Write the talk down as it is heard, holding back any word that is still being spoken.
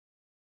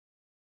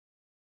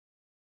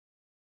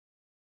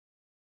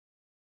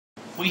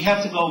We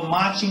have to go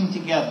marching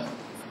together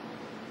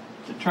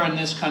to turn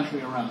this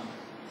country around.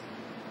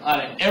 Out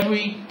of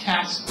every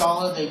tax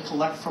dollar they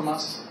collect from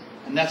us,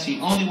 and that's the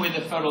only way the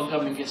federal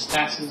government gets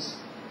taxes,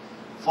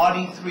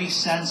 43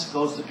 cents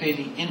goes to pay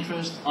the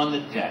interest on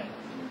the debt.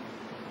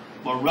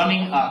 We're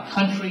running our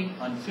country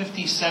on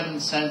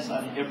 57 cents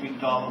out of every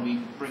dollar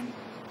we bring.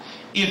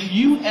 If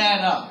you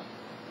add up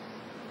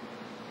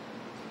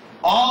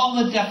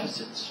all the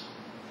deficits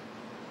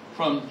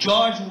from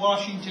George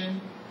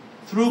Washington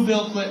through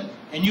Bill Clinton,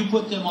 and you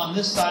put them on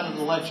this side of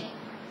the ledger,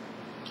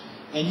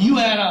 and you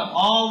add up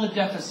all the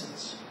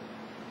deficits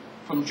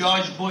from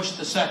George Bush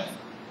II,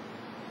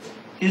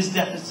 his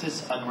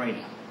deficits are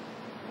greater.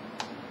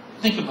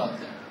 Think about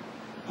that.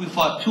 We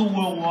fought 2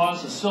 world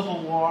wars, the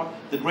Civil War,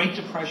 the Great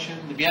Depression,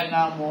 the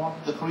Vietnam War,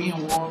 the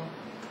Korean War.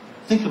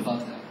 Think about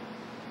that.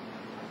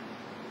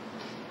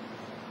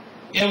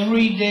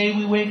 Every day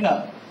we wake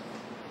up,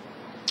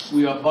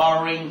 we are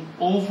borrowing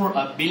over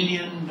 $1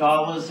 billion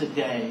a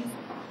day,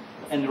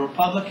 and the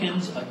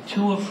Republicans are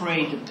too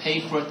afraid to pay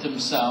for it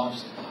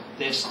themselves.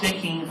 They're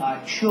sticking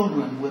our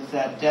children with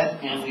that debt,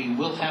 and we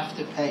will have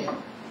to pay it.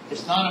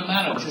 It's not a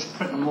matter of just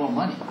printing more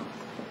money.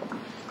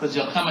 Because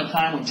there'll come a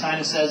time when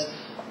China says,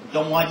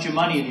 don't want your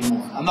money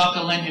anymore. I'm not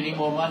going to lend you any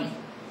more money.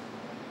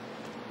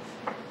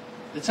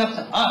 It's up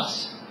to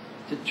us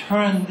to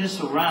turn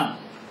this around.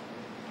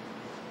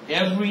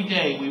 Every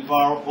day we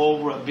borrow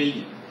over $1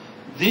 billion.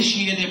 This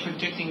year they're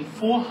predicting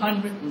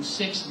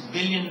 $406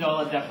 billion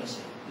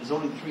deficit. There's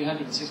only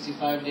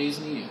 365 days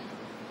in a year.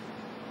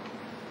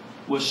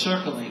 We're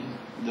circling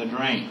the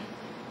drain.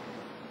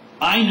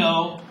 I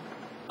know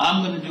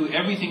I'm going to do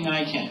everything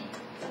I can.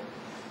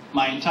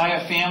 My entire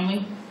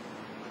family,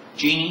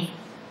 Jeannie,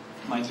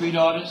 my 3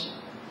 daughters,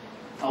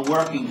 are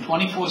working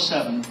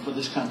 24/7 for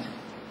this country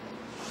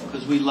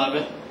because we love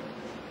it,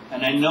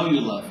 and I know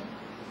you love it.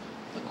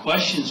 The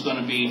question is going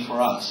to be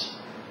for us,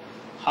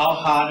 how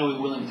hard are we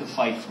willing to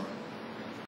fight for it?